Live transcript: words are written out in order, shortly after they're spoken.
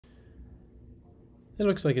It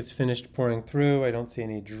looks like it's finished pouring through. I don't see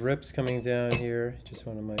any drips coming down here. Just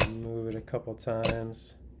want to move it a couple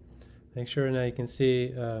times. Make sure now you can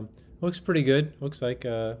see, looks pretty good. Looks like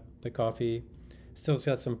the coffee still's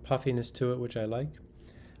got some puffiness to it, which I like.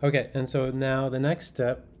 Okay, and so now the next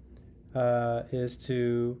step is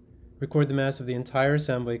to record the mass of the entire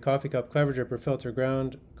assembly: coffee cup, clever dripper, filter,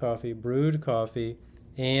 ground coffee, brewed coffee,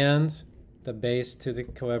 and the base to the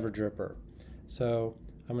clever dripper. So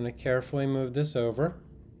I'm going to carefully move this over.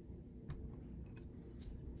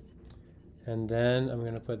 And then I'm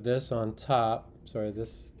going to put this on top, sorry,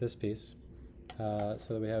 this piece, so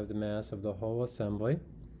that we have the mass of the whole assembly.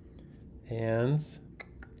 And,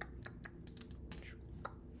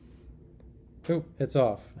 oop, it's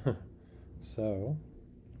off. So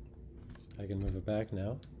I can move it back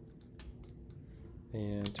now.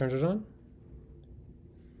 And turn it on.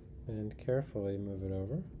 And carefully move it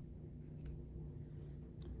over.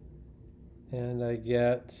 And I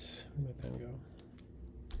get, where'd my pen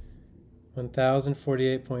go?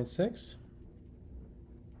 1048.6.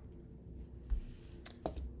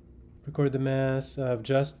 Record the mass of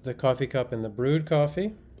just the coffee cup and the brewed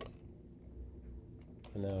coffee.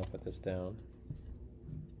 And now I'll put this down.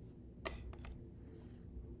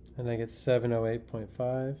 And I get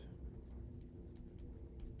 708.5.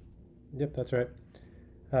 Yep, that's right.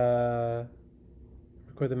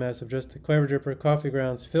 Record the mass of just the clever dripper, coffee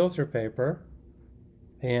grounds, filter paper,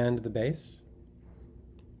 and the base.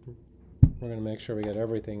 We're going to make sure we get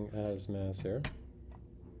everything as mass here.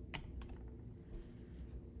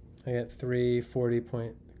 I get 340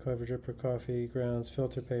 point clever dripper, coffee grounds,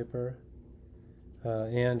 filter paper,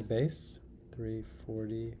 and base,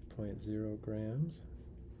 340.0 grams.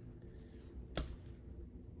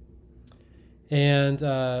 And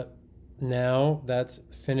now that's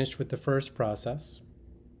finished with the first process.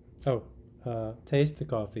 Oh, taste the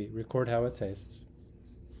coffee. Record how it tastes.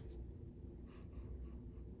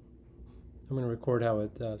 I'm going to record how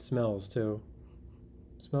it smells too.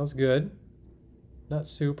 Smells good. Not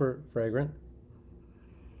super fragrant.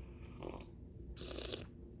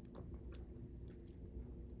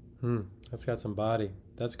 That's got some body.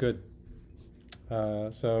 That's good.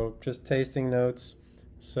 So just tasting notes.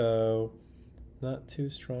 So not too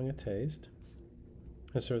strong a taste.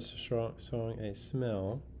 It's sort of strong a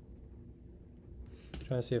smell.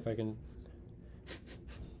 Trying to see if I can.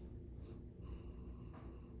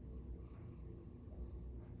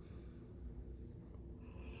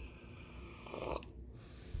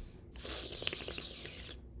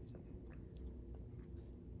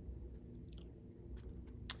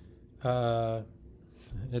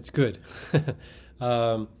 It's good.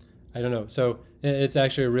 I don't know. So it's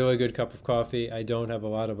actually a really good cup of coffee. I don't have a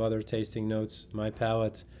lot of other tasting notes. My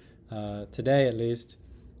palate, today at least.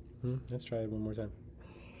 Let's try it one more time.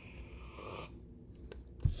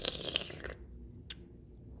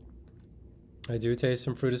 I do taste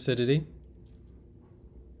some fruit acidity.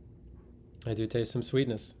 I do taste some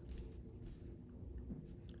sweetness.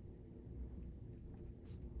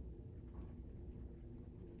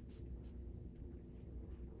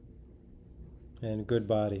 And good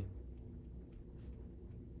body.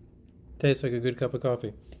 Tastes like a good cup of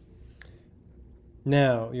coffee.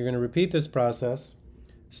 Now, you're going to repeat this process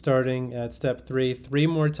starting at step 3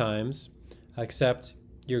 more times, except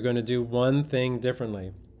you're going to do one thing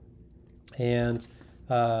differently. And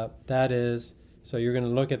that is, so you're going to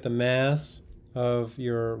look at the mass of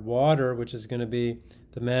your water, which is going to be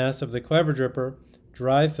the mass of the clever dripper,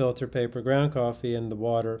 dry filter paper, ground coffee, and the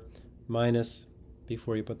water, minus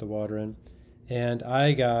before you put the water in. And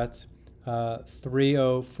I got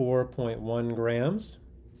 304.1 grams.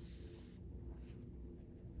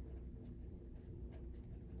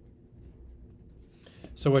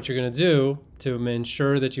 So what you're going to do to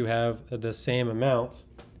ensure that you have the same amount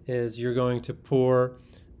is you're going to pour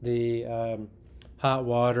the hot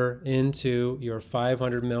water into your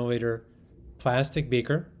 500 milliliter plastic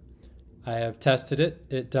beaker. I have tested it.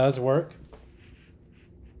 It does work.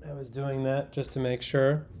 I was doing that just to make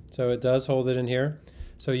sure. So it does hold it in here.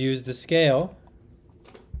 So use the scale.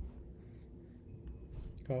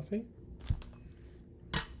 Coffee.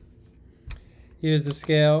 Use the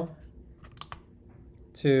scale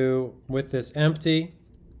to, with this empty,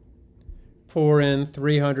 pour in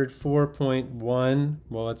 304.1,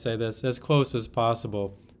 well, let's say this, as close as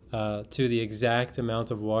possible to the exact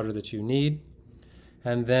amount of water that you need.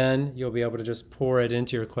 And then you'll be able to just pour it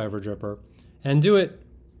into your clever dripper. And do it,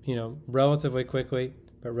 relatively quickly,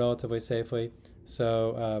 but relatively safely.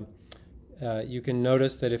 So you can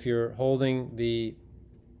notice that if you're holding the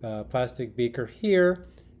plastic beaker here,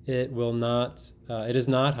 it will not, it is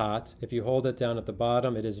not hot. If you hold it down at the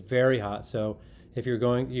bottom, it is very hot. So if you're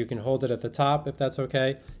going, you can hold it at the top if that's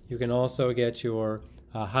okay. You can also get your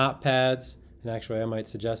hot pads, and actually I might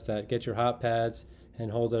suggest that. Get your hot pads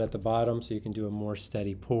and hold it at the bottom so you can do a more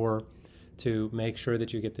steady pour to make sure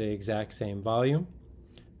that you get the exact same volume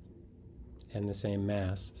and the same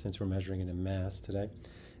mass, since we're measuring it in mass today.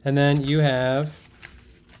 And then you have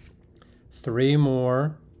 3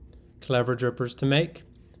 more clever drippers to make.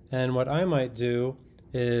 And what I might do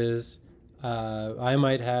is I'm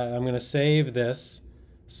going to save this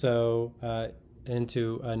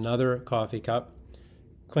into another coffee cup,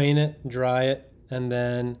 clean it, dry it, and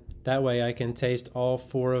then that way I can taste all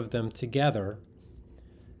 4 of them together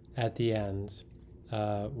at the end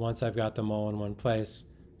once I've got them all in one place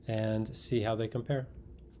and see how they compare.